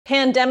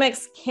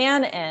Pandemics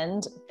can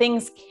end,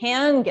 things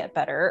can get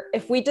better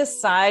if we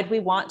decide we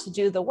want to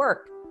do the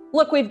work.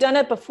 Look, we've done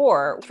it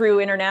before. Through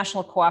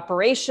international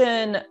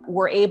cooperation,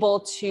 we're able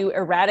to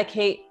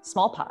eradicate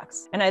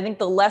smallpox. And I think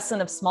the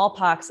lesson of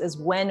smallpox is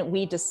when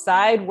we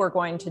decide we're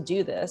going to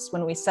do this,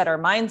 when we set our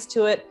minds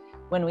to it,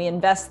 when we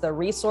invest the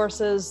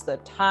resources, the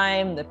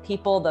time, the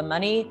people, the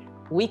money,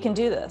 we can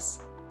do this.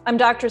 I'm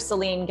Dr.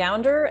 Céline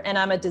Gounder, and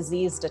I'm a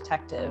disease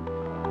detective.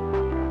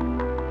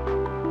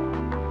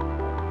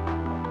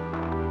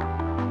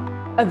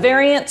 A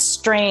variant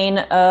strain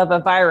of a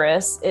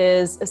virus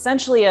is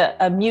essentially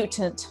a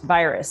mutant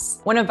virus.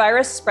 When a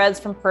virus spreads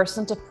from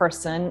person to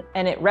person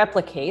and it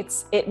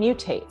replicates, it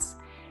mutates.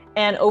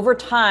 And over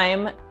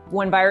time,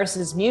 when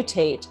viruses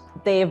mutate,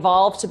 they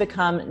evolve to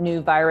become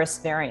new virus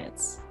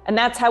variants. And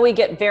that's how we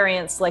get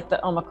variants like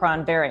the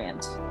Omicron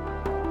variant.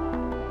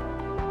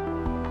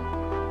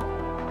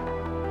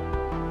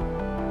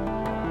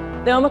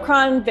 The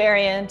Omicron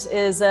variant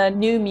is a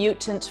new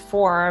mutant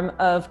form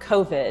of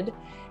COVID.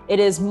 It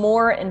is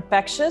more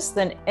infectious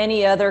than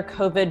any other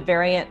COVID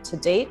variant to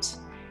date.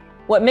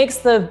 What makes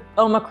the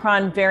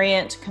Omicron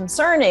variant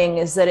concerning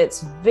is that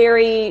it's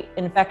very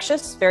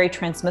infectious, very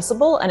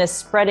transmissible, and is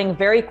spreading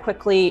very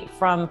quickly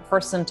from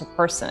person to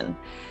person.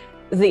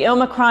 The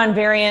Omicron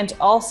variant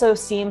also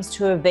seems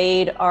to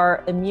evade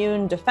our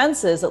immune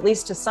defenses, at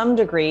least to some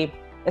degree,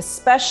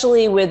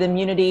 especially with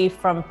immunity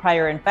from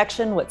prior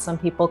infection, what some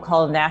people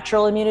call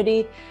natural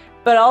immunity,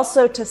 but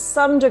also to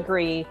some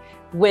degree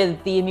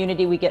with the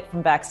immunity we get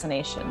from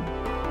vaccination.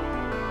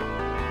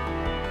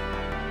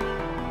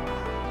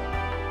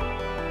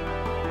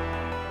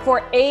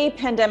 For a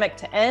pandemic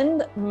to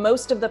end,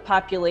 most of the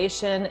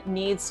population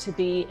needs to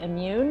be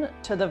immune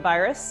to the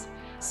virus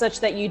such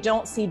that you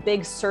don't see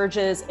big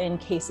surges in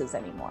cases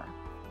anymore.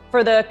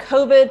 For the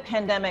COVID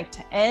pandemic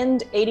to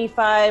end,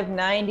 85,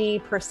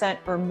 90%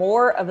 or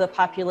more of the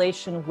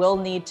population will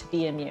need to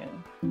be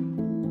immune.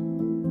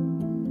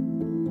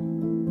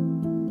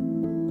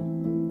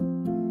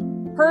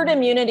 Herd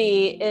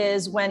immunity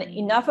is when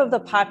enough of the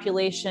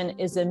population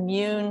is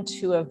immune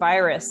to a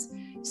virus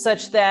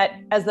such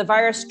that as the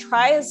virus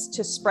tries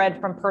to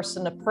spread from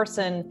person to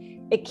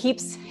person, it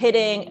keeps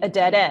hitting a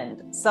dead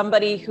end,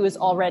 somebody who is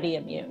already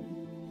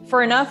immune.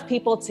 For enough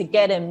people to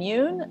get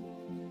immune,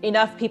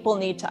 enough people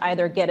need to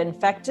either get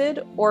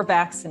infected or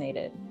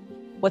vaccinated.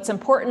 What's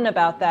important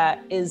about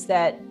that is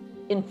that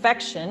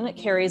infection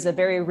carries a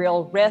very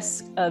real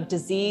risk of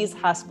disease,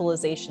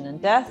 hospitalization,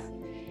 and death.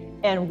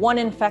 And one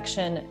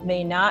infection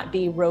may not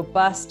be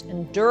robust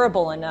and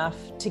durable enough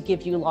to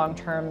give you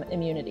long-term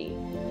immunity.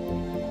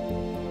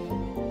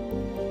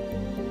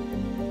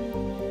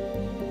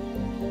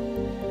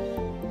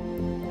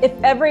 If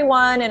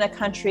everyone in a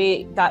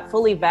country got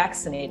fully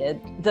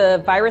vaccinated,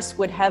 the virus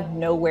would have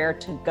nowhere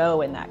to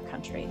go in that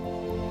country.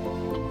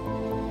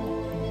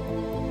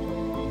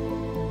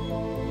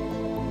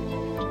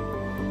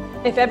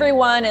 If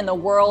everyone in the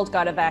world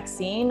got a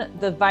vaccine,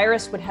 the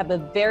virus would have a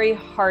very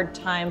hard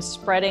time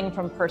spreading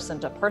from person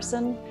to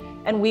person,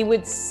 and we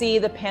would see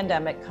the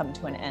pandemic come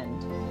to an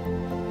end.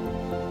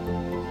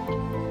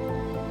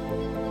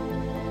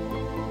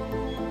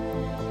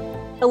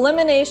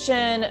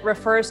 Elimination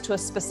refers to a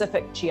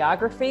specific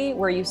geography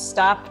where you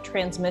stop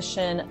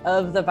transmission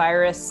of the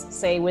virus,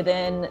 say,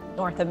 within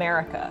North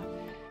America.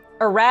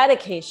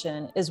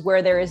 Eradication is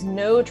where there is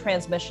no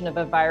transmission of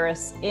a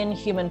virus in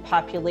human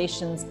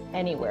populations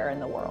anywhere in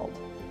the world.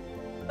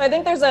 I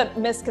think there's a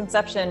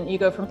misconception. You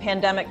go from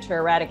pandemic to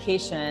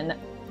eradication.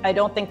 I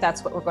don't think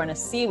that's what we're going to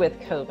see with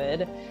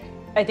COVID.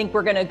 I think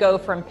we're going to go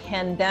from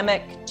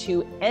pandemic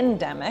to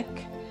endemic.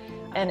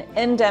 And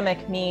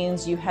endemic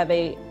means you have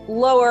a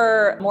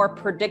lower, more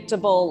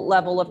predictable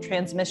level of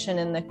transmission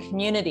in the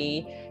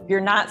community. You're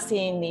not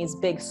seeing these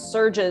big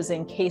surges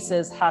in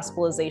cases,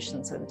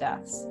 hospitalizations, and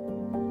deaths.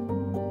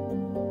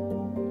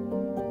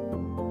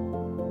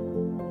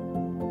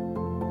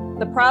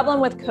 The problem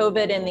with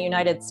COVID in the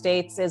United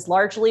States is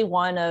largely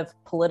one of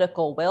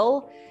political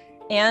will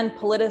and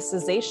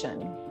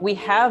politicization. We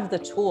have the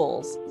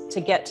tools to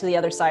get to the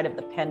other side of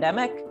the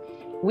pandemic.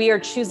 We are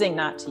choosing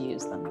not to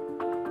use them.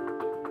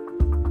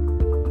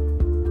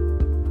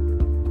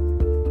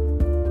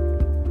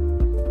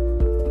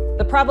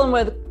 The problem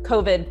with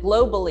COVID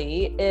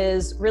globally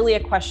is really a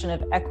question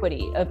of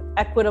equity, of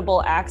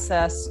equitable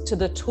access to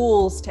the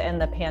tools to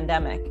end the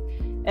pandemic.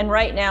 And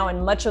right now,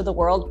 in much of the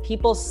world,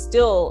 people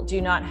still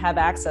do not have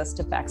access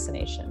to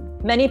vaccination.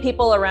 Many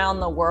people around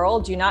the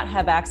world do not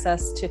have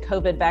access to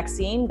COVID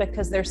vaccine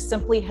because there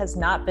simply has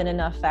not been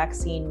enough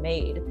vaccine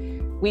made.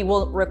 We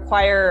will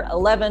require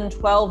 11,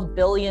 12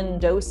 billion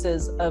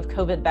doses of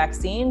COVID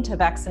vaccine to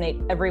vaccinate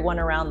everyone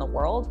around the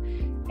world.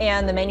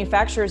 And the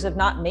manufacturers have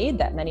not made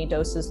that many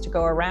doses to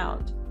go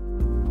around.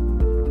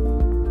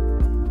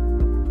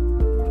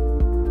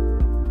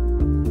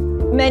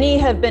 Many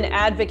have been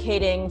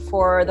advocating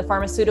for the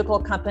pharmaceutical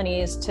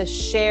companies to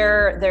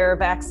share their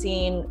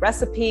vaccine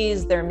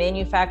recipes, their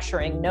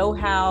manufacturing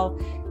know-how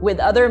with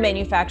other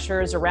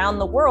manufacturers around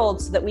the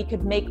world so that we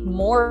could make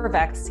more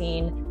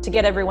vaccine to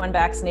get everyone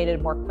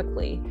vaccinated more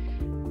quickly.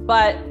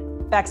 But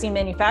vaccine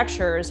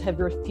manufacturers have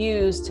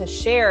refused to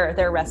share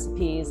their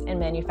recipes and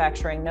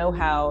manufacturing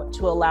know-how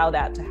to allow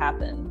that to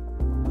happen.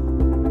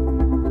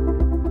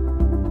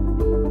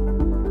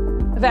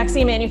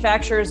 Vaccine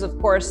manufacturers, of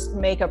course,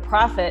 make a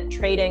profit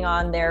trading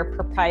on their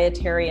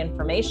proprietary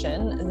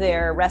information,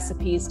 their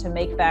recipes to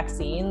make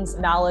vaccines,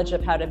 knowledge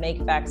of how to make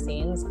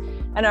vaccines,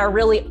 and are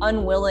really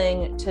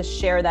unwilling to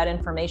share that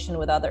information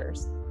with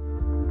others.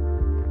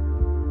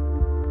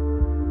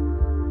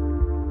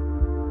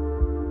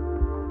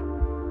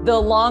 The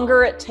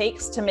longer it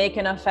takes to make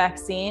enough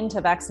vaccine to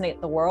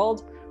vaccinate the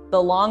world,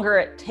 the longer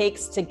it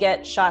takes to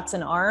get shots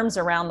in arms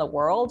around the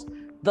world,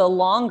 the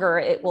longer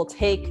it will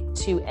take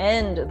to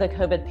end the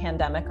COVID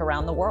pandemic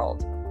around the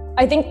world.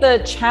 I think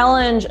the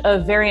challenge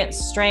of variant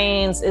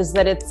strains is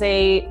that it's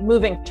a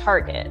moving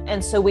target.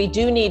 And so we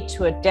do need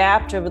to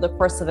adapt over the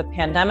course of a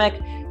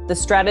pandemic. The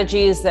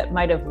strategies that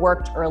might have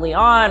worked early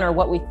on or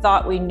what we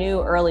thought we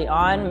knew early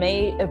on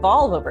may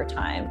evolve over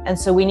time. And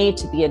so we need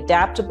to be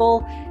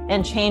adaptable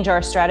and change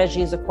our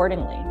strategies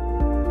accordingly.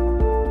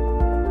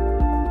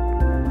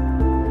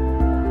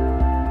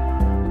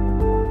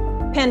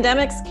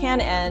 Pandemics can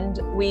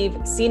end. We've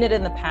seen it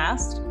in the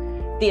past.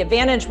 The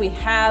advantage we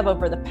have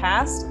over the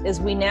past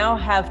is we now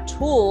have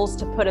tools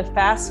to put a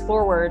fast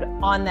forward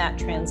on that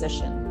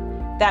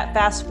transition. That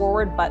fast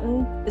forward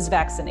button is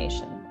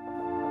vaccination.